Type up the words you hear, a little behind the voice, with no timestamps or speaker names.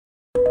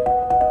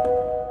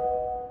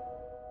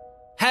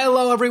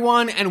Hello,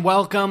 everyone, and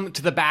welcome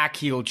to the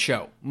Backheeled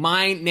Show.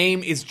 My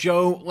name is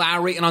Joe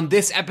Lowry, and on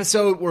this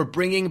episode, we're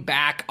bringing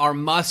back our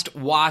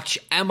must-watch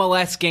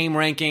MLS game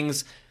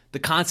rankings, the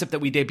concept that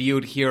we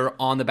debuted here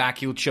on the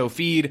Backheeled Show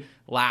feed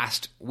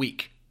last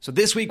week. So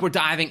this week, we're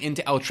diving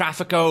into El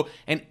Trafico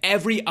and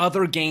every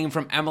other game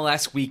from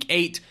MLS Week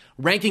 8,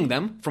 ranking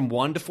them from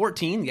 1 to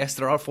 14. Yes,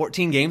 there are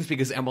 14 games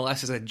because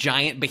MLS is a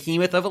giant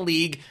behemoth of a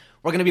league.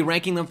 We're going to be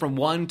ranking them from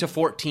 1 to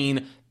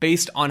 14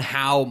 based on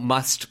how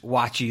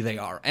must-watchy they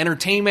are.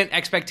 Entertainment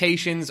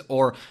expectations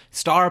or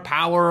star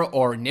power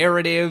or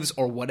narratives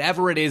or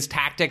whatever it is,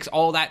 tactics,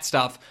 all that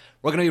stuff.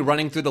 We're going to be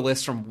running through the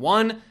list from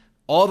 1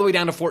 all the way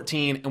down to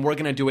 14, and we're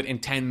going to do it in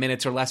 10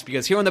 minutes or less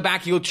because here on the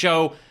Backheeled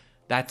Show,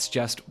 that's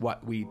just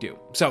what we do.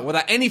 So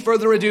without any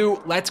further ado,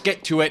 let's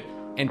get to it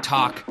and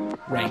talk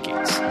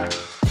rankings.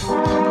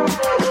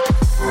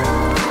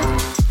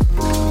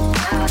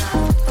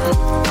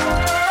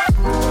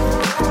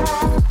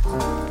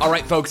 All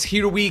right, folks,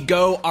 here we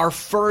go. Our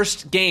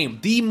first game,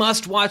 the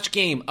must-watch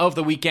game of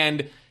the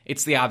weekend.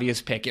 It's the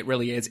obvious pick. It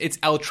really is. It's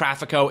El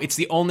Trafico. It's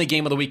the only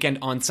game of the weekend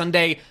on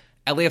Sunday.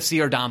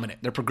 LAFC are dominant.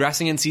 They're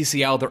progressing in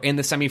CCL. They're in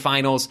the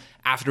semifinals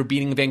after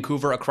beating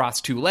Vancouver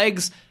across 2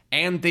 legs,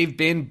 and they've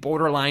been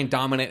borderline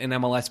dominant in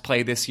MLS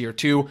play this year,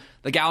 too.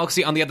 The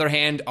Galaxy, on the other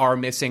hand, are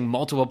missing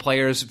multiple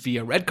players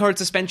via red card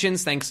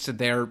suspensions thanks to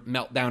their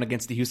meltdown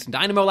against the Houston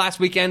Dynamo last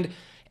weekend,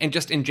 and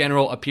just in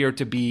general appear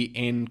to be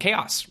in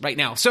chaos right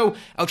now. So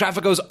El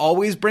Trafico's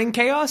always bring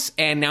chaos,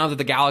 and now that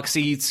the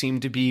Galaxy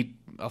seem to be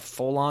a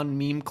full-on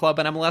meme club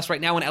in MLS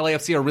right now and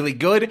LAFC are really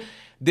good,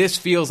 this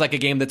feels like a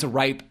game that's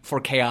ripe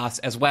for chaos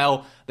as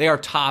well. They are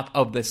top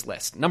of this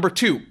list. Number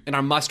 2 in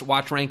our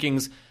must-watch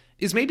rankings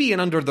is maybe an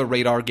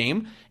under-the-radar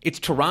game. It's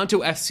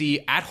Toronto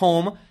FC at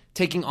home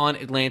taking on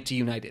Atlanta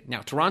United.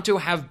 Now, Toronto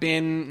have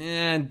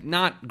been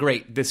not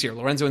great this year.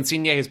 Lorenzo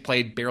Insigne has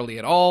played barely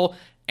at all,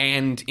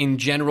 and in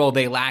general,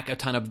 they lack a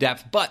ton of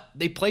depth, but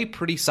they play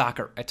pretty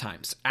soccer at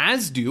times,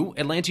 as do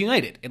Atlanta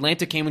United.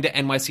 Atlanta came into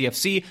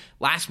NYCFC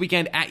last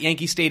weekend at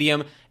Yankee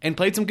Stadium and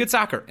played some good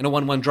soccer in a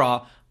 1-1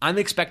 draw. I'm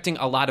expecting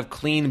a lot of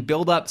clean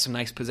build-up, some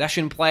nice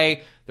possession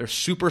play. There's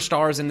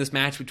superstars in this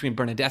match between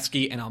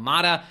Bernardeschi and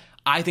Almada.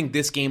 I think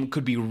this game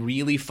could be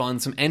really fun,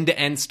 some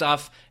end-to-end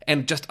stuff,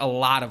 and just a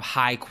lot of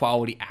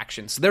high-quality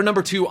action. So they're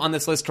number 2 on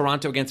this list,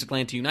 Toronto against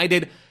Atlanta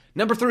United.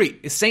 Number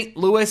 3 is St.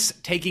 Louis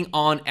taking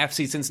on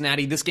FC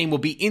Cincinnati. This game will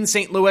be in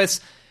St. Louis.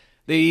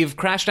 They've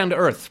crashed down to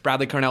earth,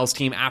 Bradley Carnell's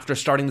team, after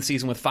starting the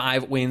season with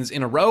 5 wins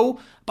in a row,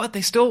 but they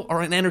still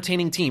are an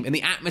entertaining team. And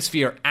the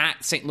atmosphere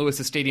at St.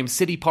 Louis' Stadium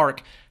City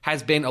Park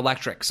has been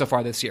electric so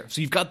far this year. So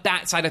you've got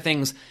that side of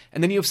things.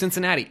 And then you have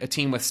Cincinnati, a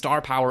team with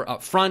star power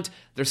up front.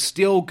 They're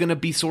still going to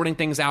be sorting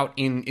things out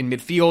in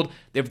midfield.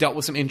 They've dealt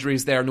with some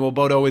injuries there.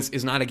 Nwobodo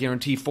is not a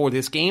guarantee for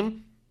this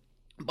game.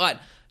 But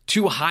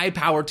 2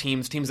 high-power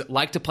teams that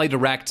like to play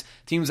direct,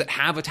 teams that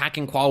have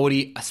attacking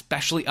quality,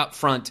 especially up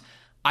front.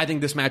 I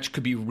think this match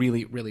could be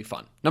really, really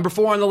fun. Number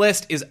 4 on the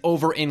list is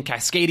over in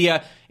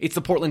Cascadia. It's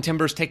the Portland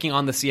Timbers taking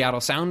on the Seattle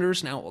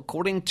Sounders. Now,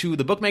 according to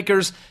the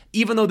bookmakers,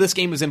 even though this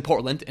game is in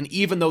Portland, and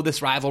even though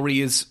this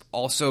rivalry is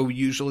also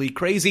usually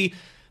crazy,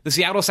 the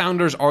Seattle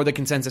Sounders are the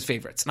consensus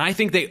favorites. And I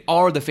think they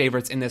are the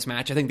favorites in this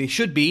match. I think they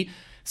should be.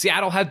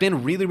 Seattle have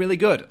been really, really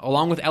good.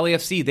 Along with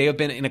LAFC, they have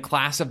been in a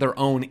class of their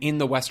own in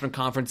the Western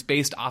Conference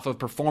based off of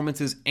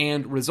performances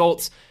and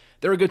results.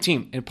 They're a good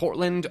team, and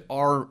Portland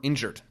are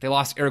injured. They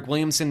lost Eric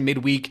Williamson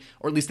midweek,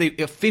 or at least they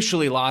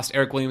officially lost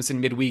Eric Williamson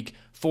midweek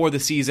for the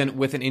season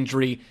with an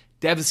injury.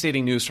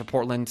 Devastating news for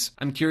Portland.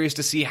 I'm curious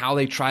to see how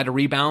they try to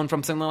rebound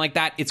from something like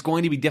that. It's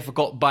going to be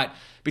difficult, but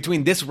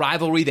between this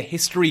rivalry, the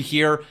history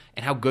here,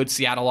 and how good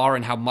Seattle are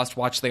and how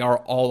must-watch they are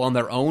all on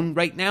their own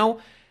right now,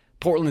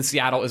 Portland and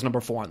Seattle is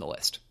number 4 on the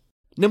list.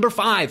 Number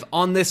 5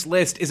 on this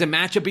list is a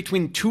matchup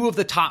between 2 of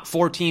the top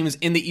 4 teams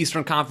in the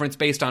Eastern Conference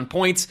based on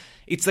points.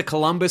 It's the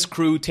Columbus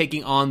Crew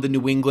taking on the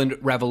New England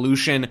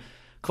Revolution.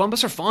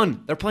 Columbus are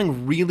fun. They're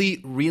playing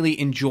really,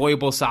 really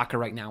enjoyable soccer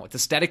right now. It's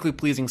aesthetically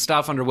pleasing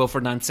stuff under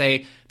Wilfried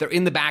Nancy. They're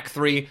in the back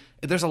 3.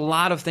 There's a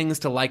lot of things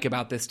to like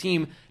about this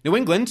team. New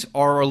England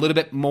are a little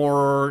bit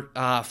more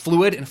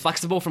fluid and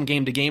flexible from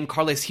game to game.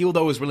 Carles Gil,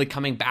 though, is really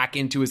coming back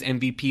into his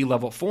MVP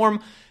level form.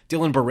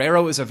 Dylan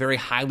Barrero is a very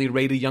highly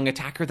rated young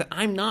attacker that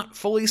I'm not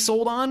fully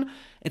sold on,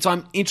 and so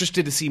I'm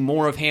interested to see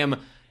more of him.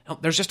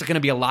 There's just going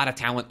to be a lot of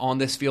talent on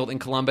this field in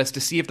Columbus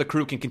to see if the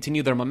Crew can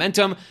continue their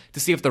momentum,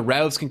 to see if the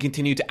Revs can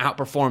continue to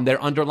outperform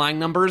their underlying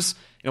numbers.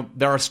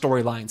 There are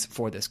storylines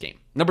for this game.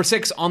 Number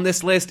 6 on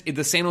this list is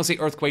the San Jose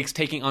Earthquakes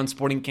taking on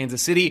Sporting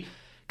Kansas City.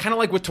 Kind of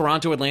like with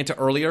Toronto Atlanta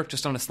earlier,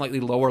 just on a slightly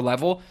lower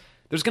level.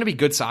 There's going to be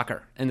good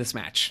soccer in this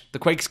match. The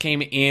Quakes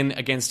came in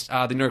against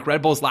the New York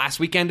Red Bulls last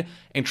weekend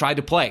and tried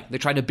to play. They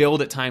tried to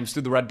build at times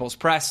through the Red Bulls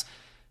press.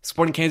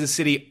 Sporting Kansas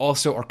City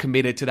also are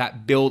committed to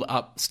that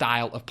build-up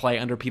style of play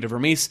under Peter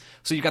Vermes.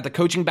 So you've got the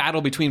coaching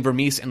battle between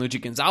Vermes and Luigi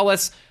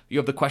Gonzalez. You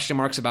have the question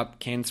marks about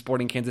can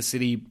Sporting Kansas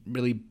City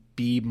really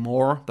be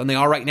more than they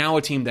are right now,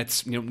 a team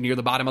that's near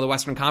the bottom of the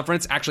Western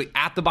Conference, actually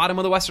at the bottom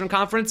of the Western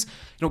Conference.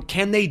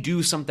 Can they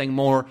do something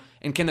more,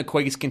 and can the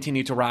Quakes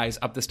continue to rise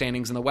up the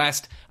standings in the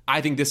West? I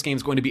think this game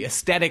is going to be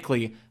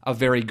aesthetically a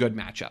very good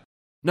matchup.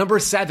 Number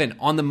 7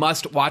 on the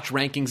must-watch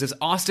rankings is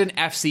Austin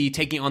FC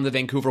taking on the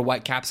Vancouver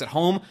Whitecaps at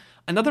home.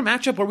 Another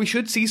matchup where we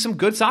should see some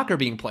good soccer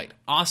being played.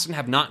 Austin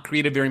have not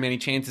created very many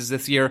chances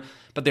this year,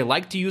 but they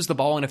like to use the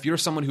ball, and if you're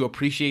someone who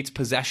appreciates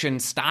possession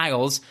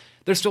styles,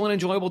 they're still an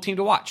enjoyable team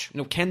to watch.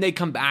 Can they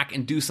come back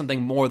and do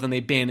something more than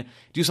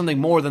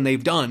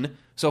they've done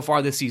so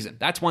far this season?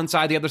 That's one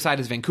side. The other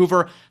side is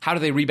Vancouver. How do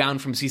they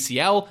rebound from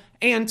CCL?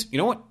 And you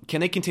know what?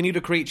 Can they continue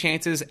to create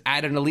chances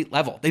at an elite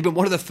level? They've been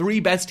one of the 3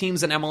 best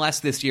teams in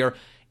MLS this year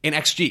in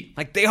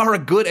XG. They are a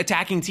good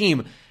attacking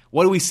team.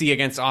 What do we see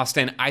against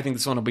Austin? I think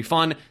this one will be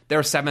fun.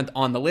 They're 7th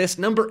on the list.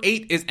 Number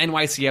 8 is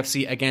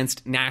NYCFC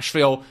against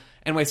Nashville.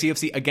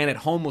 NYCFC again at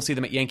home. We'll see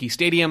them at Yankee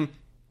Stadium.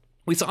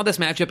 We saw this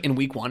matchup in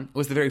week 1. It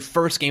was the very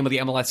first game of the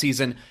MLS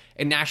season,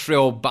 and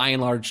Nashville, by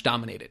and large,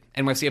 dominated.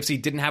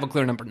 NYCFC didn't have a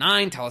clear number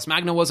 9. Talis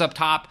Magna was up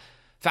top.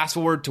 Fast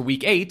forward to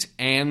week 8,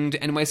 and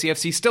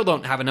NYCFC still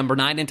don't have a number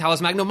 9, and Talis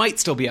Magna might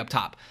still be up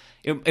top.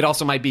 It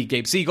also might be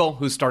Gabe Siegel,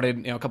 who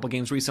started a couple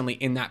games recently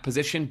in that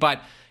position,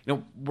 but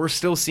we're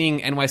still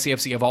seeing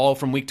NYCFC evolve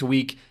from week to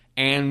week,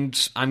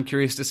 and I'm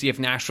curious to see if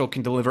Nashville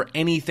can deliver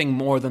anything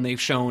more than they've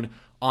shown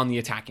on the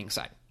attacking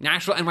side.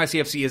 Nashville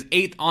NYCFC is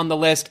 8th on the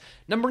list.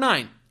 Number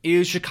 9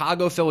 is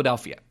Chicago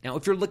Philadelphia. Now,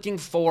 if you're looking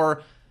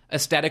for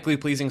aesthetically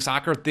pleasing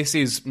soccer, this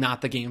is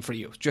not the game for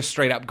you. Just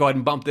straight up, go ahead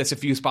and bump this a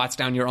few spots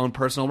down your own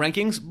personal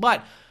rankings,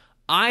 but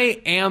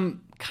I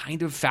am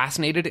kind of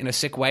fascinated in a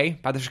sick way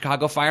by the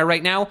Chicago Fire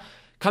right now.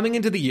 Coming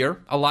into the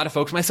year, a lot of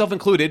folks, myself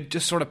included,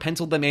 just sort of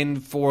penciled them in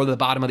for the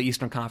bottom of the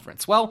Eastern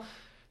Conference. Well,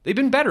 they've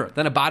been better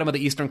than a bottom of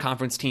the Eastern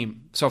Conference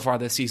team so far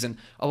this season.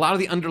 A lot of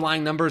the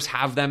underlying numbers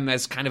have them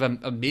as kind of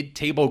a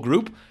mid-table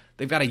group.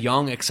 They've got a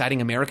young, exciting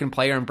American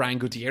player in Brian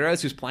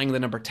Gutierrez who's playing the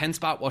number 10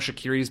 spot while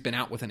Shaqiri's been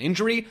out with an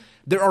injury.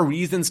 There are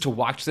reasons to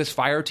watch this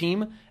Fire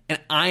team,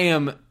 and I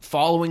am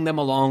following them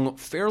along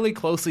fairly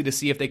closely to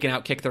see if they can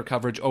outkick their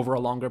coverage over a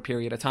longer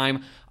period of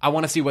time. I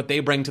want to see what they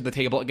bring to the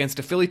table against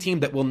a Philly team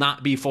that will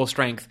not be full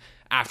strength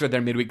after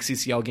their midweek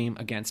CCL game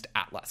against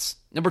Atlas.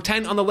 Number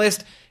 10 on the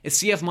list is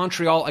CF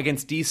Montreal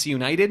against DC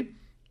United.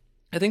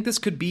 I think this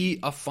could be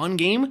a fun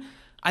game.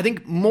 I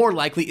think more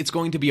likely it's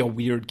going to be a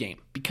weird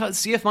game because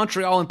CF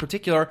Montreal in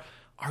particular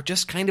are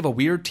just kind of a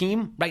weird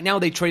team. Right now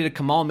they traded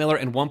Kamal Miller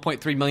and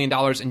 $1.3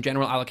 million in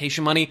general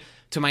allocation money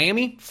to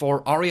Miami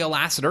for Ariel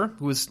Lassiter,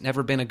 who has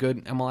never been a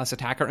good MLS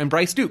attacker, and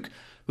Bryce Duke,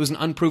 who's an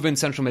unproven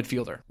central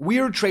midfielder.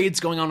 Weird trades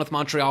going on with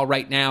Montreal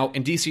right now,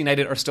 and DC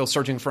United are still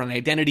searching for an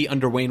identity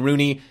under Wayne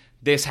Rooney.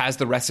 This has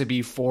the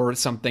recipe for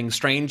something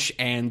strange,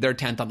 and they're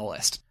 10th on the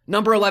list.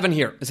 Number 11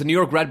 here is the New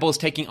York Red Bulls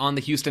taking on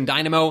the Houston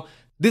Dynamo.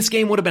 This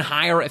game would have been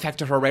higher if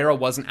Hector Herrera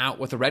wasn't out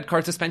with a red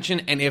card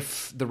suspension and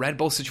if the Red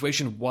Bull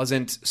situation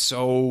wasn't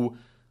so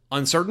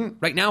uncertain.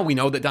 Right now, we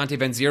know that Dante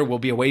Vanzeir will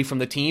be away from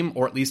the team,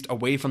 or at least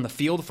away from the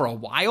field for a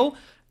while,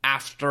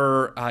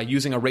 after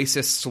using a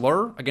racist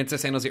slur against the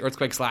San Jose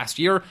Earthquakes last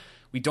year.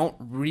 We don't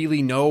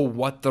really know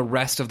what the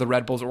rest of the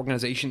Red Bulls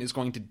organization is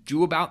going to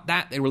do about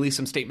that. They released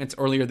some statements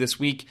earlier this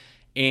week,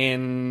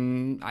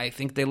 and I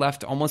think they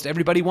left almost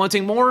everybody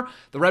wanting more.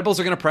 The Red Bulls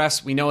are going to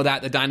press. We know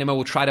that. The Dynamo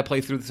will try to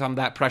play through some of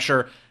that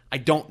pressure. I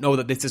don't know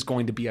that this is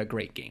going to be a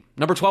great game.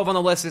 Number 12 on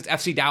the list is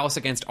FC Dallas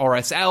against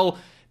RSL.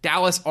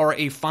 Dallas are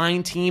a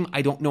fine team.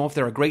 I don't know if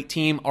they're a great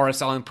team.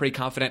 RSL, I'm pretty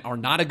confident, are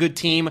not a good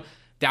team.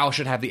 Dallas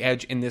should have the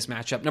edge in this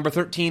matchup. Number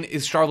 13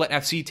 is Charlotte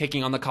FC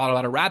taking on the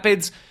Colorado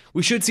Rapids.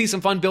 We should see some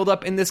fun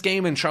build-up in this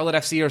game, and Charlotte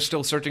FC are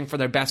still searching for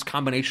their best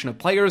combination of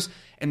players,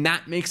 and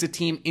that makes the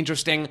team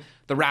interesting.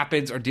 The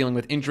Rapids are dealing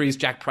with injuries.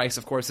 Jack Price,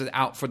 of course, is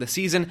out for the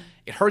season.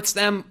 It hurts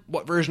them.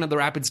 What version of the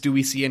Rapids do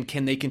we see, and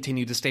can they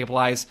continue to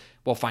stabilize?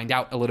 We'll find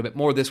out a little bit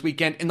more this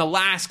weekend. In the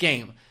last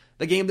game,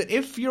 the game that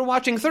if you're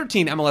watching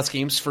 13 MLS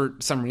games for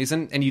some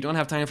reason, and you don't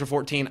have time for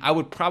 14, I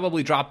would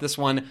probably drop this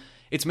one.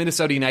 It's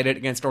Minnesota United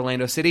against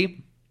Orlando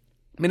City.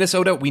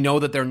 Minnesota, we know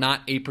that they're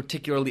not a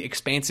particularly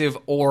expansive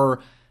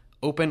or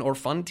open or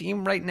fun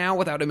team right now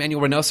without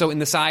Emmanuel Reynoso in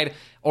the side.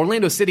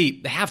 Orlando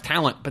City, they have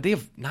talent, but they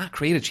have not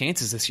created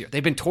chances this year.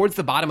 They've been towards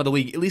the bottom of the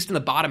league, at least in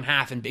the bottom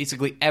half, in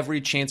basically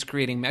every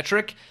chance-creating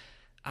metric.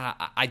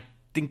 I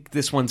think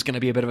this one's going to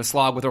be a bit of a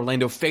slog with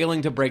Orlando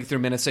failing to break through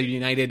Minnesota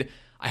United.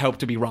 I hope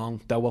to be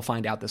wrong, though we'll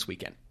find out this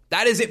weekend.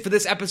 That is it for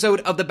this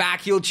episode of the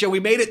Backheeled Show. We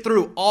made it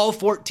through all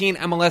 14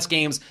 MLS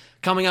games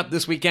coming up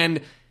this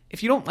weekend.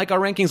 If you don't like our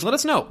rankings, let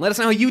us know. Let us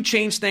know how you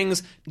change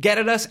things. Get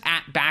at us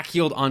at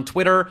Backheeled on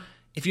Twitter.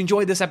 If you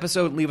enjoyed this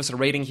episode, leave us a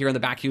rating here in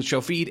the Backheeled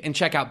Show feed and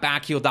check out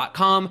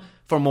backheeled.com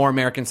for more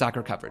American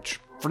soccer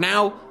coverage. For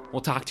now,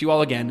 we'll talk to you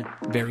all again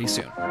very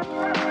soon.